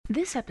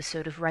This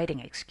episode of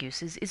Writing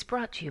Excuses is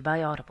brought to you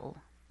by Audible.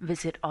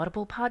 Visit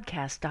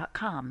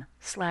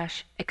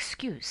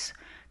audiblepodcast.com/excuse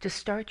to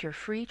start your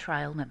free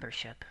trial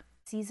membership.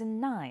 Season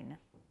 9,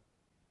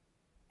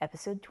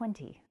 Episode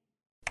 20.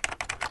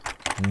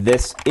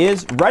 This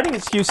is Writing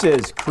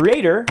Excuses,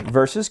 Creator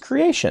versus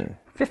Creation.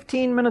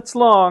 15 minutes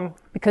long.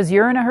 Because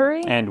you're in a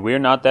hurry? And we're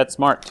not that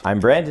smart. I'm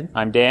Brandon.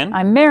 I'm Dan.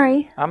 I'm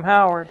Mary. I'm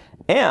Howard.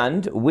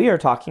 And we are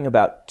talking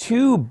about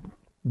two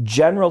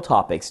general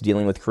topics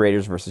dealing with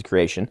creators versus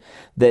creation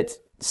that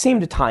seem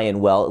to tie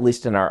in well, at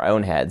least in our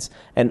own heads.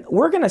 And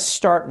we're going to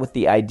start with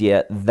the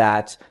idea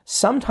that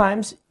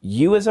sometimes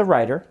you as a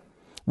writer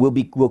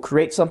will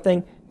create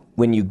something.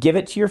 When you give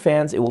it to your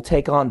fans, it will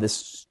take on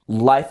this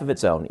life of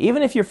its own,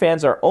 even if your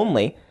fans are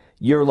only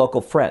your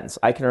local friends.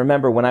 I can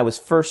remember when I was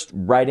first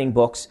writing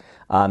books,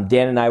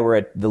 Dan and I were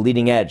at The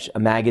Leading Edge, a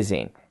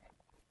magazine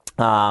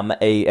at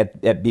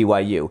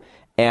BYU,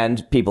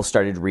 and people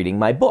started reading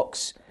my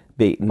books,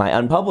 my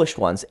unpublished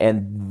ones,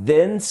 and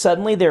then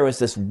suddenly there was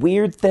this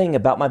weird thing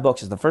about my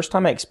books. It's the first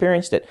time I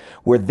experienced it,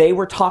 where they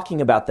were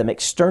talking about them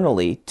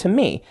externally to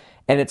me,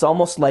 and it's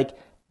almost like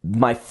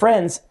my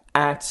friends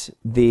at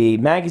the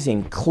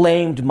magazine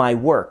claimed my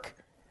work,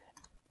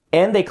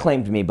 and they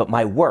claimed me, but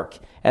my work.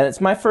 And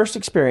it's my first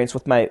experience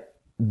with my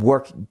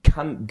work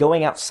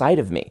going outside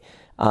of me,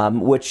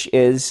 which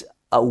is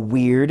a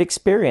weird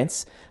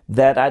experience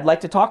that I'd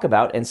like to talk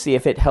about and see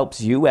if it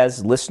helps you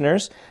as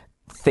listeners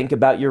think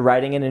about your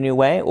writing in a new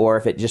way, or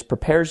if it just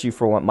prepares you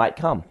for what might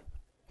come.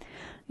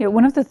 Yeah,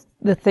 one of the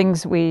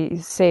things we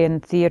say in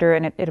theater,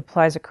 and it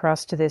applies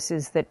across to this,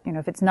 is that,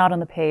 if it's not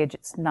on the page,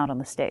 it's not on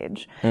the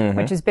stage,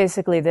 which is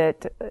basically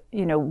that,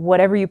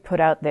 whatever you put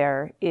out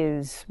there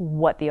is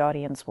what the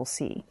audience will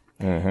see.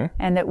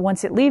 And that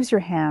once it leaves your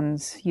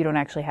hands, you don't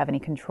actually have any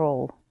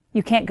control.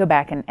 You can't go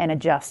back and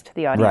adjust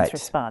the audience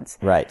response.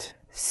 Right.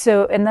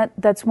 So, and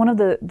that's one of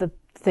the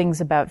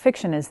things about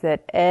fiction, is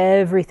that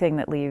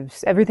everything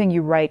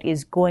you write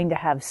is going to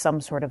have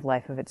some sort of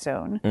life of its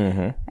own.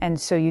 And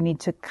so you need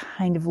to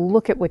kind of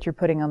look at what you're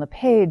putting on the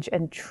page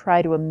and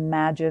try to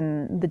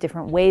imagine the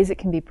different ways it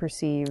can be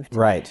perceived.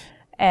 Right.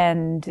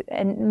 And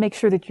make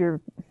sure that you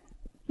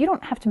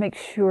don't have to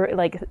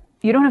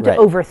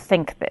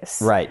overthink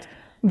this. Right.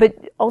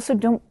 But also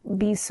don't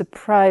be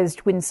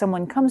surprised when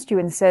someone comes to you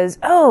and says,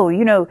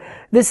 "Oh,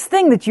 this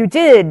thing that you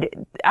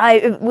did,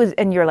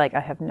 and you're like,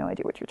 "I have no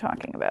idea what you're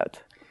talking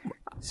about."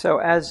 So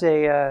as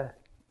a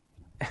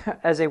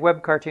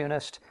web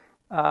cartoonist,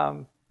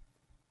 I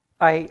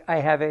think I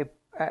have a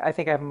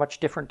much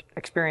different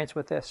experience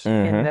with this,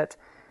 in that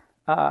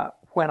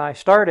when I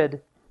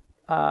started,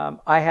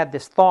 I had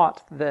this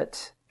thought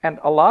that,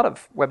 and a lot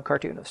of web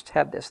cartoonists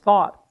had this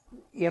thought,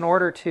 in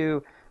order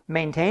to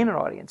maintain an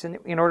audience, and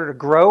in order to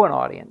grow an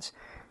audience,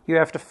 you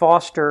have to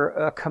foster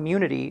a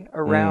community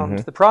around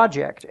the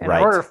project. And in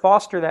order to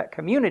foster that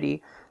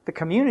community, the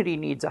community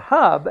needs a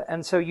hub,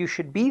 and so you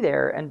should be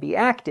there and be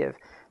active.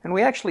 And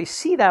we actually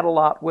see that a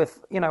lot with,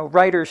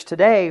 writers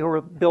today who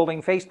are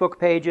building Facebook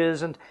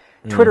pages and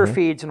Twitter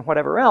feeds and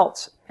whatever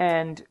else.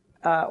 And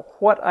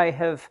what I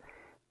have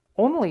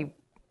only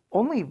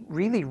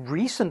really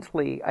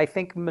recently, I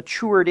think,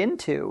 matured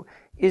into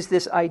is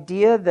this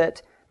idea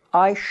that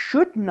I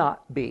should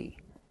not be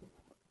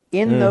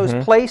in those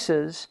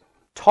places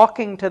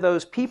talking to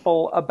those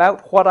people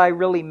about what I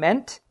really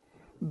meant,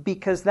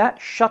 because that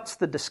shuts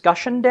the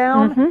discussion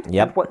down.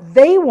 And what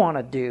they want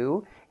to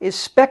do is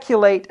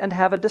speculate and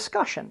have a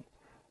discussion.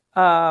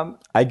 I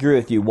agree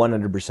with you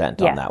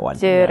 100% on that one.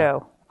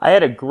 Ditto. I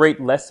had a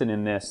great lesson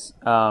in this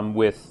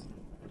with,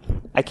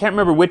 I can't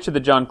remember which of the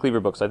John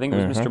Cleaver books. I think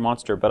it was Mr.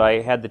 Monster, but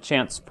I had the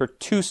chance for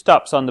 2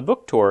 stops on the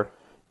book tour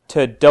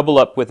to double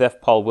up with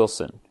F. Paul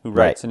Wilson, who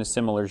writes in a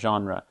similar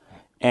genre.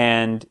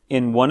 And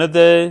in one of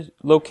the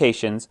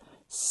locations,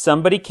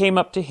 somebody came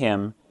up to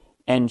him,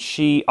 and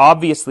she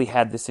obviously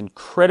had this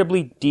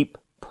incredibly deep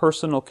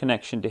personal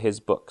connection to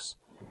his books.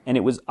 And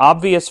it was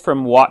obvious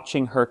from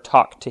watching her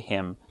talk to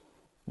him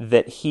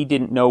that he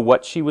didn't know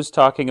what she was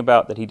talking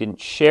about, that he didn't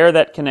share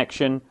that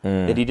connection,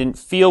 that he didn't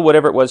feel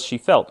whatever it was she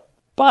felt.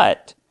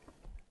 But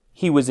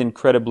he was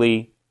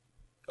incredibly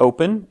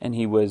open, and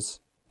he was...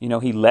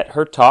 he let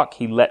her talk,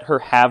 he let her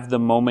have the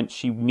moment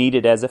she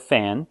needed as a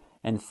fan,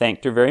 and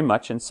thanked her very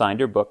much and signed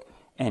her book.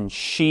 And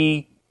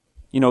she,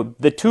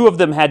 the two of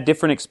them had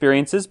different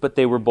experiences, but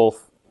they were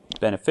both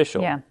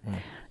beneficial. Yeah.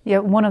 Yeah,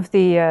 one of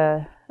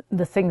the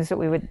things that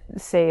we would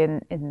say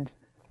in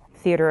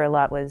theater a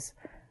lot was,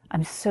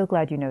 "I'm so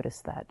glad you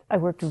noticed that. I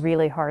worked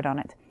really hard on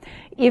it."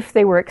 If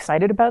they were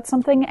excited about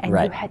something and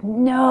you had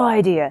no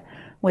idea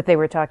what they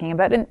were talking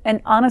about.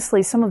 And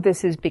honestly, some of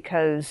this is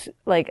because,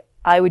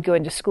 I would go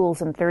into schools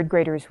and third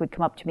graders would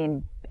come up to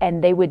me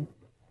and they would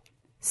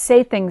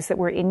say things that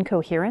were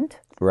incoherent.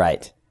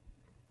 Right.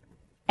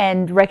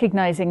 And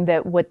recognizing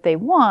that what they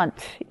want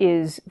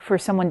is for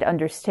someone to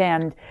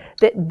understand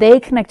that they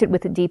connected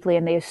with it deeply,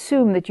 and they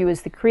assume that you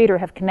as the creator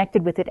have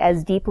connected with it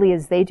as deeply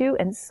as they do,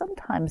 and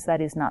sometimes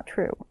that is not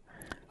true.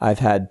 I've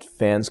had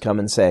fans come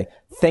and say,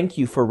 "Thank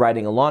you for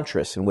writing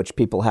Elantris," in which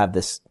people have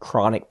this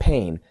chronic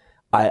pain.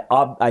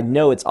 I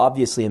know it's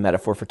obviously a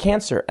metaphor for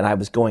cancer, and I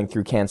was going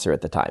through cancer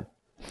at the time.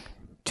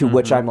 To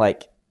which I'm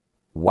like,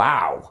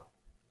 wow,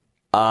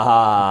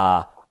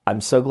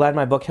 I'm so glad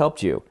my book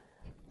helped you.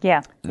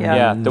 Yeah.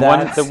 Yeah,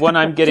 the one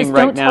I'm getting Just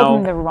right don't tell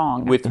them now they're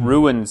wrong. with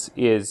Ruins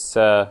is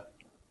a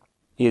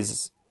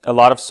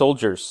lot of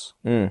soldiers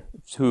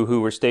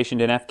who were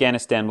stationed in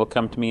Afghanistan will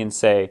come to me and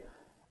say,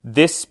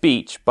 this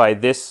speech by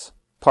this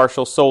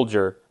partial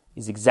soldier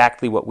is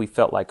exactly what we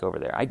felt like over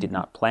there. I did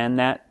not plan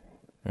that.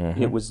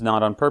 It was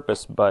not on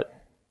purpose, but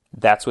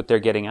that's what they're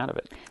getting out of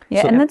it.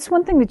 Yeah, and that's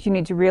one thing that you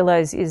need to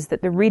realize is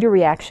that the reader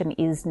reaction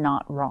is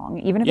not wrong.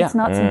 Even if it's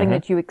not something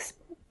that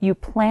you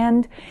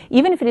planned,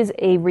 even if it is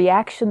a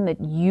reaction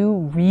that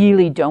you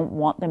really don't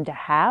want them to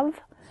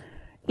have,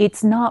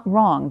 it's not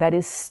wrong. That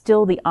is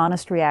still the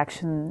honest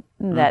reaction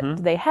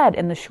that they had.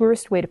 And the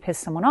surest way to piss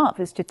someone off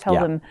is to tell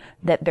them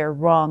that they're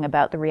wrong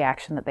about the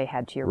reaction that they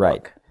had to your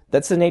book.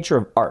 That's the nature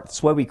of art.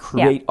 That's why we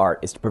create art,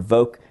 is to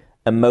provoke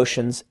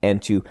emotions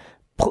and to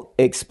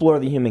explore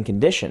the human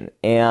condition.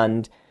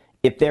 And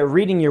if they're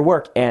reading your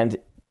work and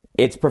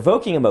it's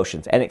provoking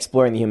emotions and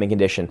exploring the human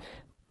condition,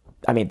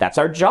 I mean, that's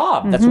our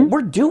job. That's what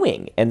we're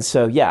doing. And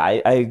so,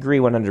 I agree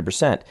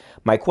 100%.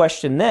 My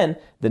question then,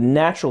 the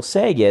natural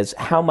seg is,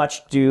 how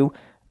much do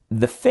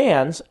the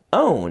fans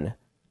own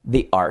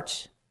the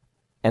art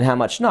and how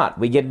much not?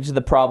 We get into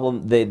the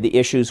problem, the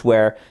issues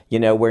where,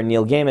 where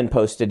Neil Gaiman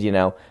posted,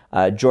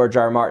 George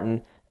R. R.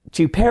 Martin,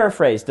 to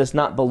paraphrase, does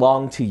not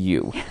belong to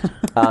you.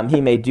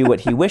 He may do what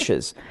he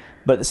wishes.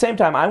 But at the same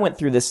time, I went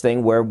through this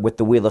thing where with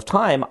The Wheel of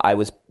Time, I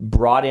was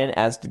brought in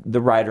as the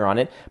writer on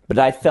it, but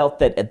I felt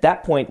that at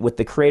that point, with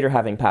the creator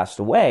having passed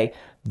away,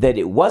 that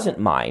it wasn't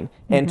mine,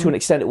 and to an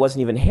extent, it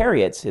wasn't even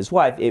Harriet's, his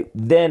wife. It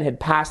then had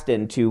passed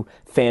into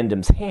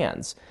fandom's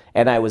hands,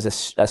 and I was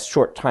a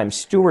short-time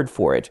steward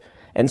for it.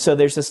 And so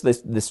there's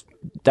this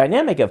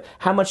dynamic of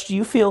how much do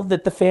you feel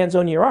that the fans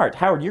own your art?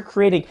 Howard, you're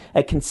creating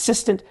a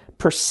consistent,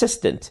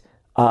 persistent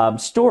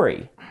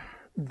story.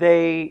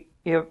 They,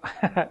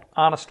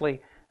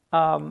 honestly,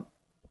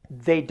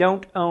 they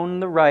don't own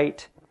the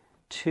right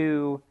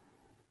to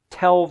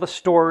tell the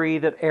story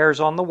that airs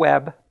on the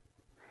web.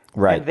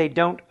 Right. And they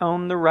don't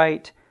own the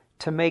right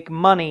to make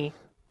money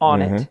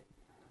on it.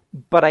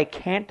 But I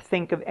can't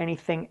think of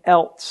anything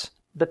else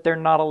that they're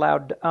not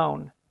allowed to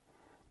own.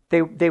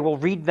 They will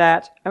read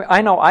that.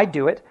 I know I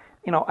do it.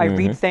 I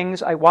read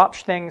things, I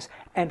watch things,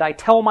 and I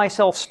tell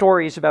myself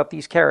stories about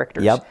these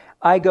characters. Yep.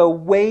 I go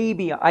way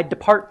beyond. I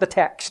depart the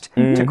text,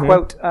 to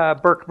quote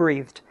Burke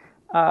Breathed.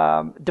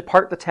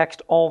 Depart the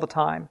text all the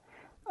time,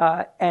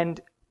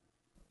 and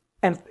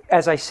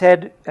as I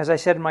said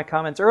in my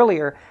comments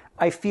earlier,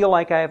 I feel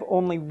like I have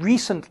only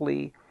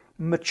recently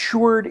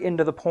matured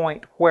into the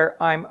point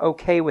where I'm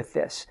okay with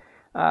this.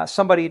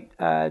 Somebody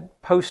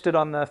posted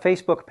on the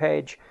Facebook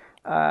page,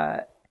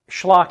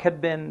 Schlock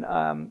had been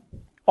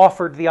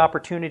offered the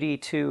opportunity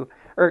to,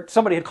 or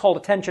somebody had called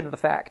attention to the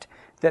fact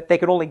that they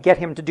could only get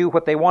him to do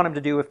what they want him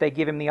to do if they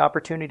give him the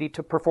opportunity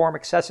to perform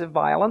excessive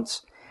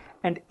violence.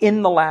 And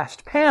in the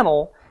last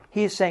panel,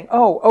 he is saying,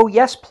 oh,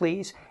 yes,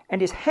 please.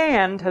 And his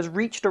hand has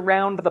reached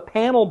around the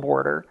panel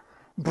border,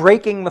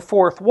 breaking the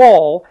fourth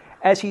wall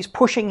as he's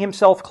pushing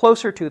himself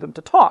closer to them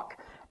to talk.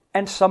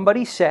 And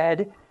somebody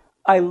said,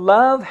 I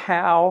love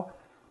how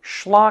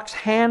Schlock's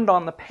hand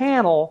on the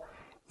panel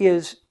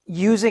is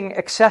using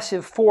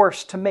excessive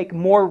force to make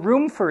more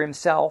room for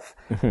himself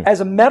as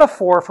a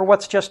metaphor for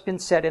what's just been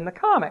said in the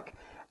comic.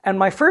 And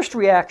my first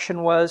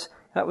reaction was,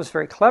 that was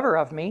very clever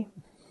of me.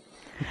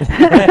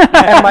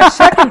 And my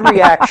second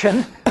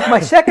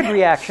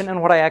reaction,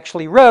 and what I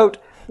actually wrote,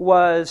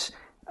 was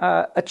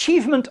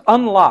achievement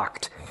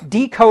unlocked,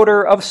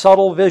 decoder of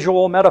subtle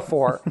visual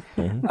metaphor.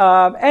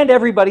 And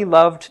everybody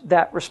loved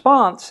that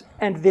response.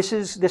 And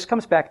this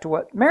comes back to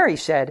what Mary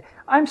said.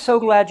 I'm so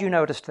glad you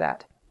noticed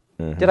that.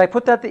 Did I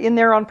put that in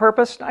there on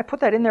purpose? I put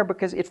that in there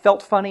because it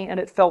felt funny and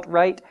it felt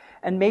right,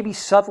 and maybe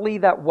subtly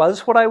that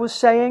was what I was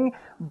saying,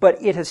 but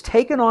it has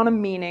taken on a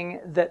meaning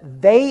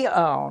that they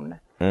own,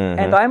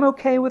 and I'm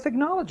okay with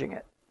acknowledging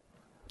it.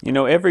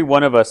 Every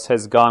one of us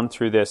has gone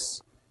through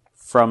this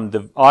from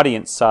the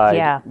audience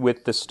side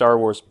with the Star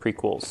Wars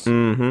prequels,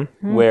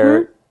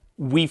 where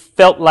we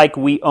felt like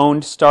we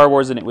owned Star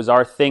Wars and it was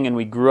our thing and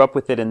we grew up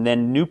with it, and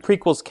then new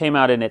prequels came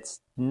out and it's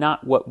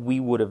not what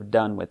we would have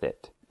done with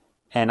it.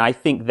 And I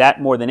think that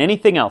more than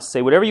anything else,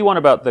 say whatever you want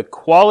about the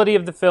quality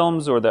of the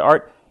films or the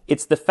art,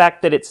 it's the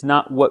fact that it's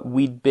not what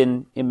we'd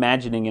been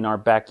imagining in our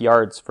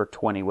backyards for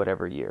 20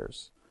 whatever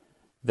years.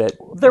 There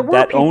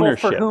were people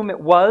ownership. For whom it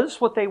was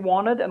what they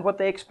wanted and what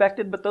they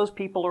expected, but those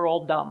people are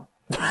all dumb.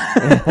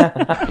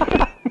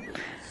 The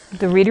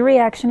reader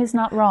reaction is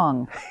not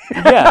wrong.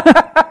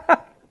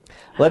 Yeah.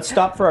 Let's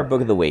stop for our book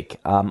of the week.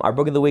 Our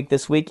book of the week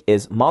this week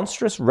is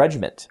Monstrous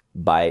Regiment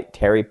by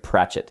Terry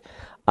Pratchett.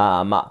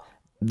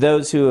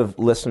 Those who have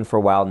listened for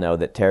a while know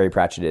that Terry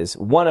Pratchett is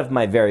one of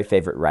my very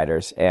favorite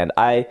writers, and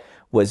I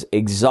was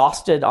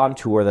exhausted on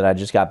tour that I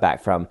just got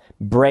back from,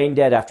 brain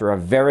dead after a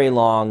very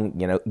long,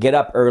 get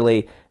up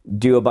early,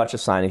 do a bunch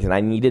of signings, and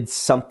I needed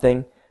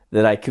something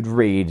that I could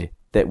read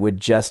that would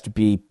just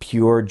be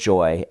pure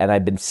joy. And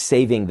I've been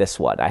saving this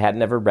one. I had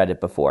never read it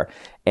before,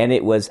 and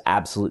it was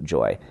absolute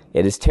joy.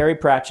 It is Terry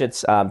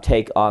Pratchett's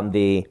take on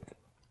the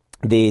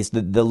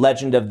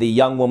legend of the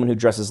young woman who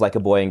dresses like a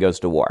boy and goes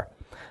to war.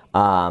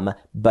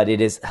 But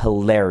it is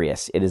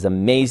hilarious. It is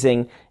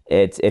amazing.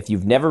 If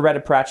you've never read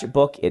a Pratchett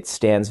book, it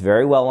stands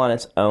very well on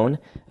its own.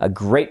 A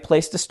great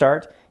place to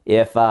start.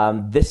 If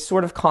this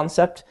sort of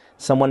concept,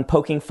 someone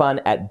poking fun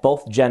at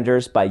both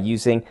genders by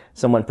using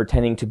someone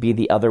pretending to be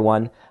the other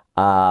one,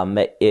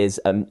 is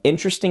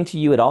interesting to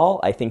you at all,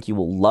 I think you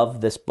will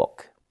love this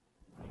book.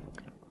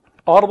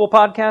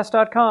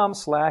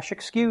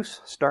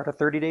 audiblepodcast.com/excuse. Start a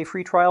 30-day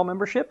free trial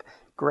membership.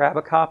 Grab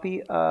a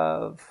copy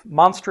of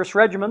Monstrous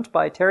Regiment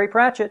by Terry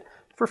Pratchett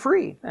for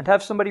free and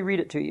have somebody read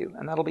it to you,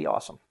 and that'll be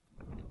awesome.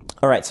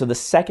 All right, so the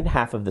second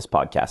half of this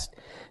podcast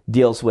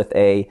deals with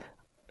a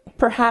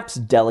perhaps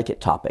delicate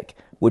topic,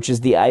 which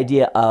is the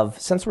idea of,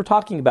 since we're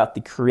talking about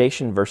the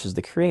creation versus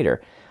the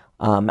creator,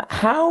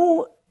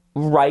 how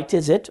right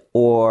is it,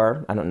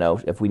 or I don't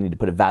know if we need to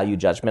put a value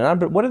judgment on,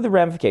 but what are the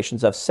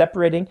ramifications of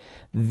separating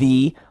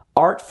the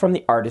art from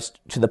the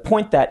artist to the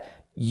point that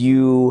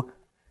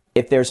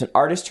if there's an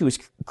artist who is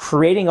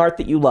creating art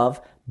that you love,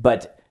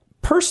 but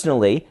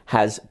personally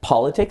has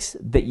politics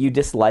that you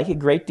dislike a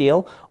great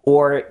deal,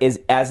 or is,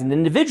 as an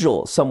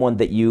individual, someone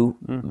that you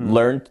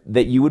learned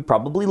that you would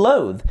probably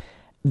loathe,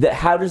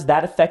 how does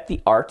that affect the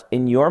art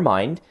in your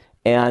mind,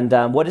 and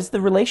what is the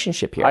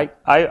relationship here?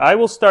 I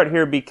will start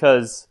here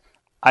because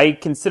I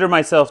consider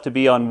myself to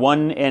be on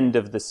one end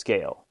of the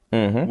scale,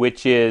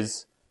 which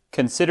is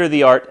consider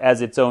the art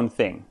as its own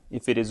thing.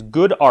 If it is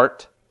good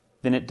art,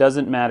 then it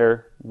doesn't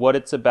matter what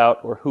it's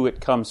about or who it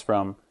comes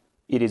from.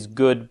 It is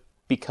good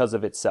because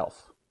of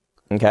itself.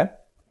 Okay.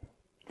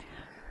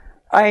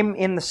 I'm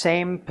in the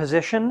same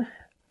position,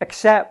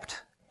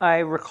 except I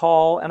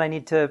recall, and I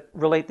need to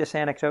relate this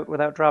anecdote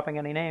without dropping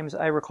any names,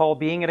 I recall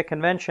being at a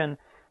convention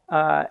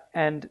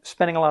and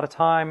spending a lot of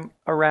time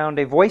around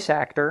a voice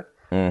actor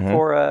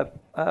for a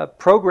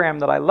program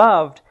that I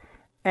loved,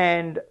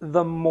 and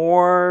the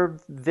more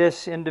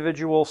this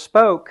individual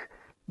spoke,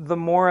 the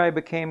more I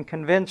became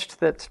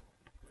convinced that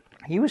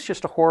he was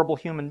just a horrible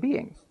human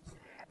being.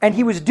 And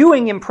he was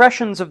doing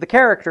impressions of the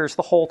characters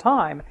the whole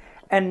time,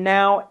 and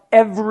now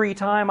every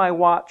time I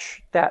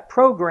watch that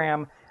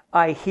program,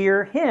 I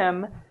hear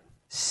him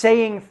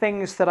saying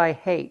things that I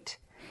hate.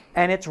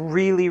 And it's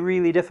really,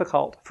 really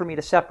difficult for me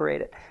to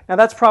separate it. Now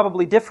that's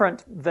probably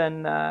different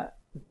than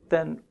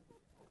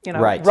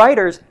Right.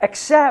 writers,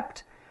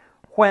 except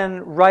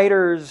when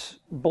writers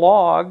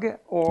blog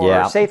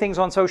or say things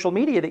on social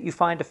media that you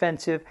find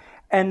offensive,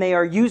 and they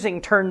are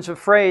using turns of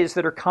phrase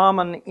that are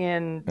common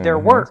in their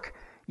work,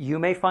 you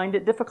may find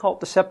it difficult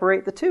to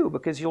separate the two,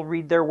 because you'll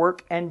read their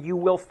work and you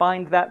will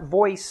find that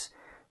voice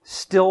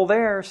still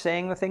there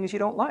saying the things you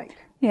don't like.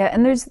 Yeah,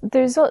 and there's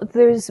besides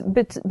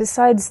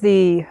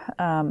the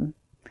we'll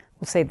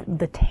say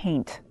the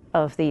taint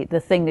of the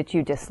thing that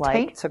you dislike.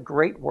 Taint's a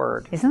great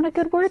word. Isn't that a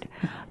good word?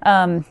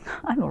 I'm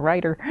a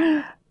writer.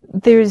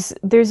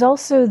 There's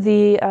also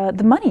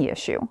the money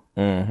issue.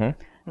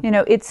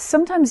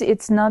 Sometimes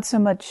it's not so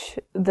much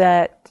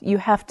that you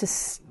have to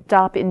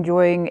stop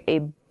enjoying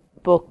a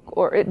book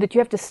or that you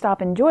have to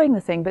stop enjoying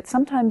the thing, but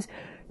sometimes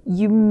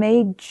you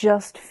may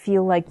just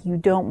feel like you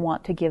don't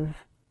want to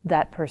give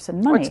that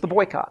person money. It's the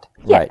boycott.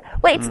 Yeah. Right.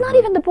 Well, it's not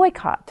even the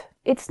boycott.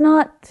 It's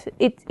not.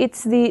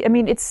 It's the. I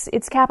mean, it's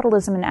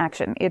capitalism in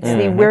action. It's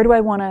the where do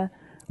you want to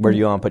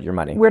put your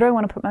money? Where do I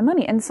want to put my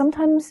money? And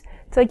sometimes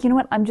it's like, you know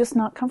what, I'm just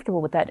not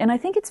comfortable with that. And I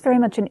think it's very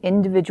much an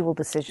individual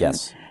decision.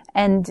 Yes.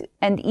 And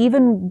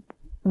even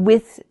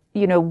with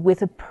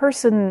a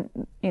person,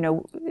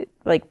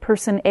 like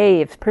person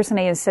A, if person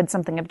A has said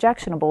something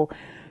objectionable,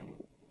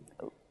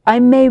 I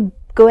may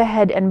go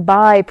ahead and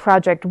buy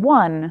Project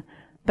 1,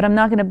 but I'm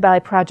not going to buy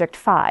Project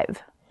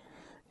 5.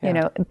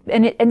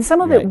 And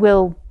some of it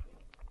will.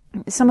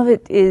 Some of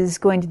it is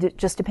going to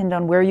just depend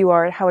on where you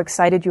are, how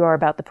excited you are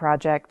about the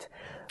project,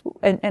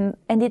 and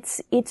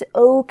it's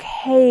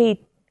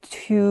okay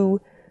to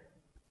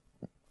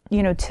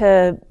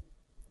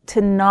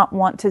not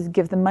want to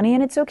give them money,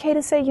 and it's okay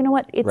to say, you know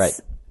what,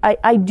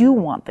 I do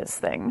want this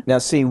thing. Now,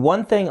 see,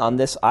 one thing on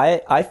this,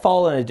 I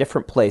fall in a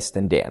different place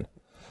than Dan.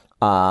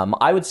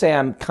 I would say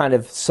I'm kind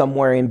of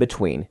somewhere in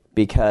between,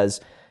 because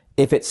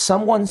if it's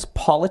someone's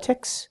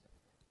politics,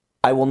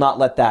 I will not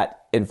let that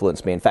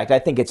influence me. In fact, I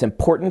think it's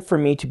important for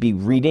me to be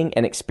reading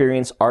and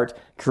experience art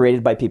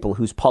created by people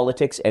whose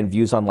politics and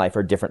views on life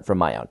are different from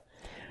my own.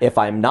 If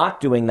I'm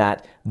not doing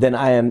that, then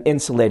I am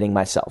insulating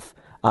myself.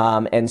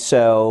 And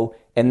so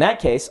in that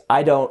case,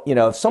 I don't,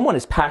 if someone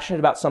is passionate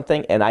about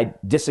something and I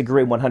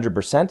disagree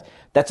 100%,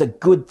 that's a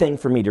good thing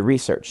for me to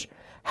research.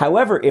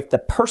 However, if the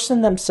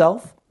person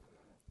themselves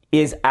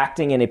is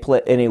acting in a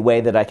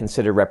way that I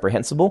consider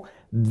reprehensible,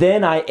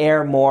 then I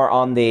err more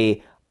on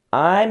the,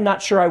 I'm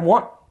not sure I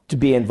want to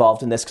be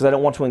involved in this because I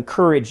don't want to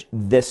encourage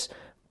this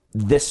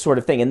this sort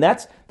of thing. And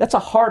that's a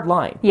hard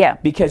line. Yeah.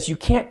 Because you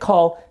can't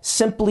call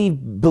simply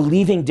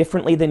believing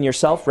differently than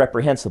yourself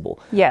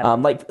reprehensible. Yeah.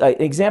 Like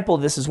an example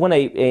of this is when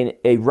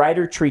a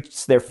writer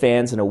treats their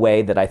fans in a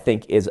way that I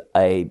think is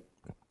a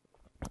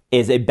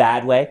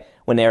bad way,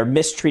 when they are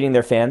mistreating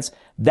their fans.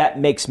 That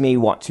makes me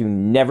want to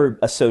never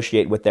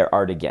associate with their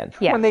art again.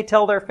 Yeah. When they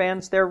tell their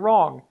fans they're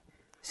wrong.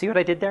 See what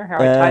I did there? How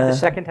I tied the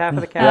second half of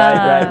the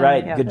caption?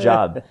 Right. Yeah. Good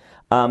job.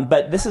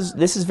 But this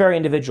is very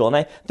individual.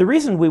 And the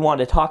reason we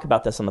wanted to talk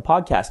about this on the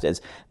podcast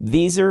is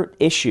these are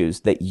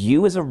issues that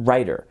you as a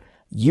writer,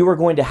 you are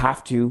going to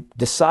have to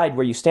decide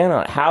where you stand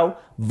on it. How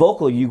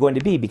vocal are you going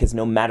to be? Because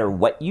no matter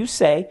what you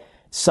say,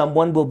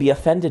 someone will be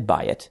offended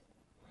by it.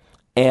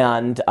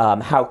 And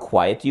how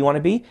quiet do you want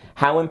to be?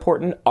 How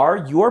important are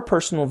your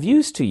personal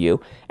views to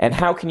you? And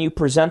how can you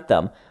present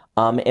them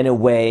in a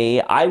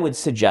way? I would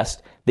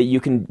suggest that you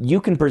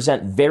can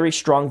present very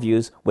strong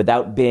views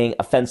without being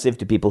offensive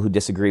to people who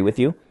disagree with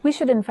you. We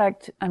should, in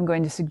fact, I'm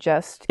going to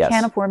suggest, Yes.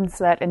 can of worms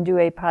that and do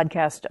a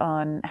podcast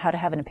on how to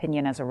have an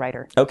opinion as a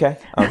writer. Okay.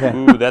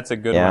 Ooh, that's a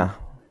good Yeah. one.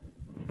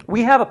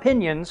 We have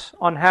opinions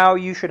on how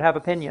you should have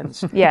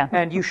opinions. Yeah.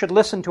 And you should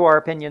listen to our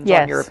opinions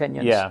Yes. on your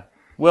opinions. Yeah.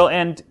 Well,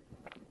 and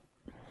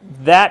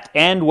that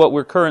and what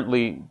we're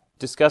currently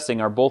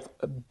discussing are both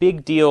a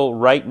big deal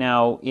right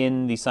now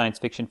in the science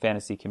fiction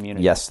fantasy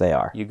community. Yes, they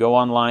are. You go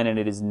online and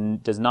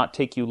it does not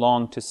take you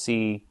long to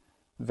see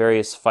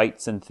various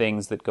fights and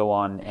things that go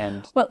on,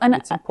 and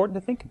it's important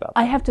to think about.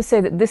 I have to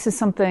say that this is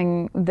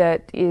something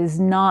that is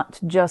not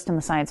just in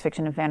the science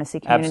fiction and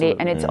fantasy community, Absolutely.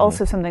 and it's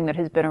also something that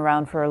has been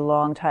around for a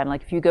long time.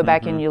 Like if you go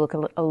back and you look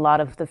at a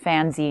lot of the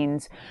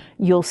fanzines,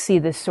 you'll see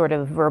this sort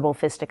of verbal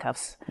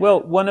fisticuffs.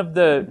 Well, one of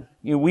the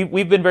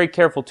we've been very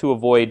careful to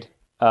avoid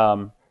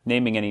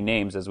naming any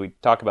names as we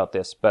talk about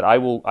this, but I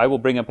will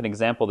bring up an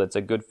example that's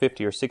a good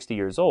 50 or 60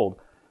 years old,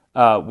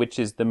 which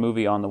is the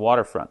movie On the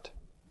Waterfront,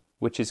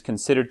 which is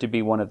considered to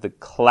be one of the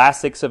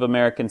classics of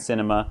American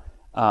cinema.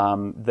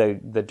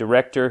 The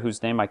director,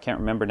 whose name I can't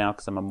remember now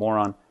because I'm a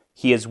moron,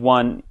 he has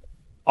won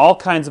all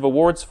kinds of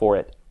awards for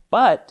it.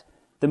 But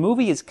the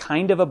movie is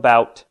kind of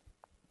about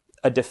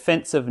a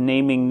defense of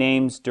naming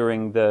names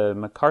during the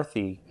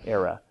McCarthy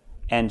era.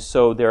 And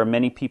so there are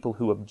many people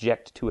who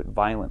object to it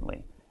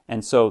violently.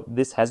 And so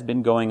this has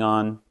been going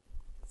on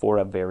for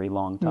a very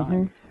long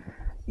time.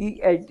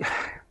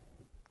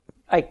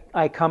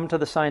 I come to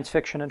the science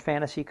fiction and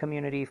fantasy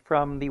community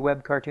from the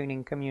web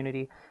cartooning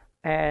community,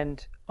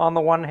 and on the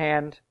one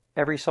hand,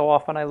 every so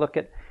often I look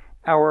at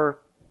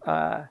our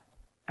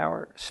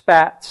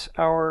spats,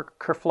 our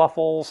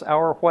kerfluffles,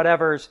 our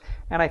whatevers,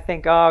 and I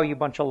think, oh, you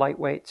bunch of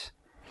lightweights.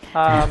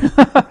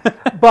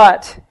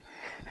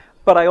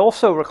 But I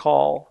also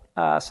recall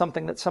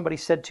something that somebody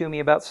said to me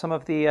about some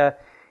of the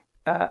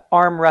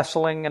arm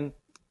wrestling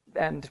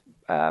and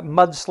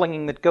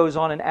mudslinging that goes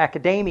on in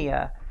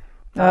academia.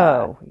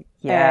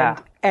 Yeah.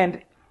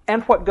 And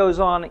what goes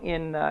on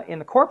in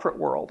the corporate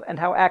world, and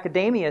how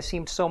academia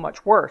seems so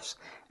much worse.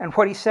 And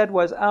what he said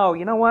was, "Oh,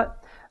 you know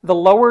what? The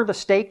lower the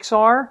stakes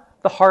are,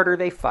 the harder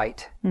they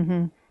fight."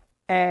 Mm-hmm.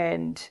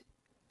 And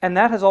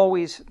that has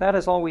always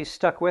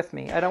stuck with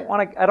me. I don't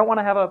want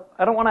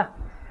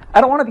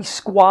to be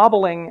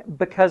squabbling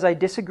because I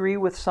disagree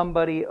with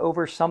somebody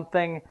over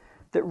something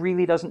that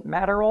really doesn't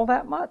matter all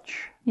that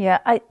much. Yeah,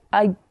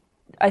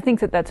 I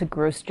think that that's a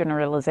gross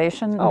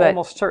generalization. Oh, but,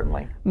 almost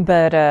certainly.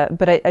 But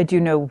I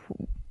do know,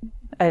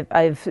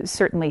 I've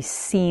certainly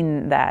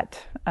seen that.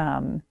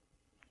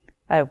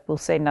 I will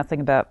say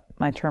nothing about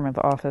my term of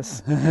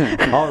office.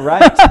 All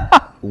right.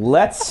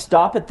 Let's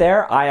stop it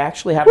there. I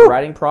actually have a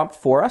writing prompt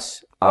for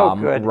us.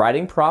 Good.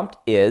 Writing prompt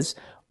is,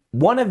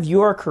 one of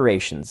your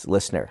creations,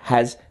 listener,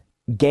 has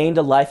gained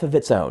a life of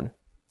its own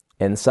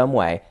in some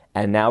way,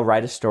 and now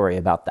write a story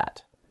about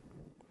that.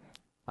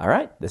 All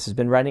right, this has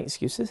been Writing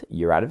Excuses.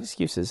 You're out of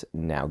excuses.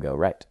 Now go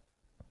write.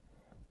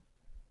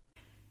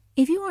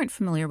 If you aren't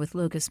familiar with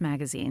Locus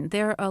Magazine,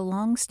 they're a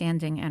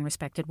long-standing and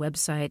respected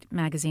website,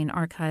 magazine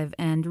archive,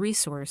 and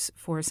resource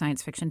for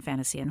science fiction,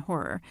 fantasy, and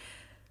horror.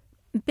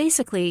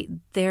 Basically,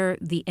 they're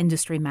the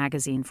industry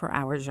magazine for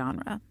our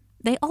genre.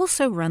 They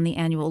also run the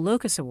annual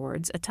Locus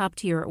Awards, a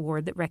top-tier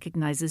award that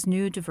recognizes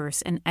new,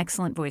 diverse, and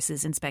excellent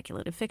voices in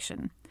speculative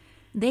fiction.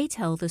 They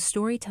tell the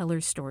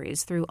storyteller's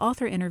stories through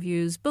author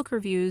interviews, book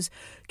reviews,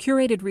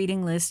 curated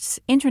reading lists,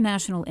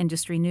 international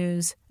industry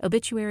news,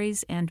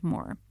 obituaries, and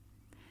more.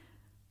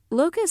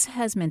 Locus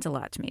has meant a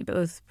lot to me,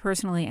 both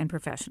personally and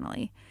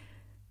professionally.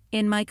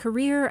 In my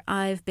career,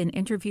 I've been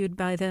interviewed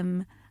by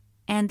them,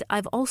 and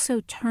I've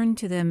also turned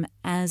to them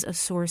as a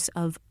source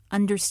of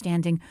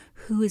understanding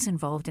who is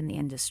involved in the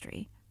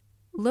industry.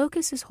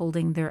 Locus is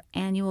holding their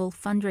annual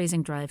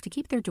fundraising drive to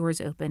keep their doors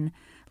open,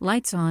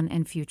 lights on,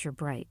 and future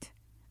bright.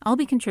 I'll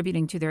be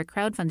contributing to their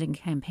crowdfunding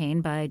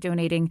campaign by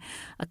donating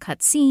a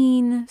cut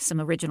scene,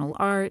 some original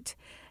art,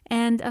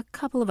 and a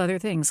couple of other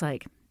things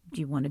like, do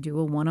you want to do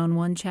a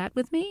one-on-one chat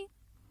with me?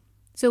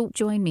 So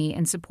join me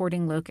in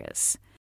supporting Locus.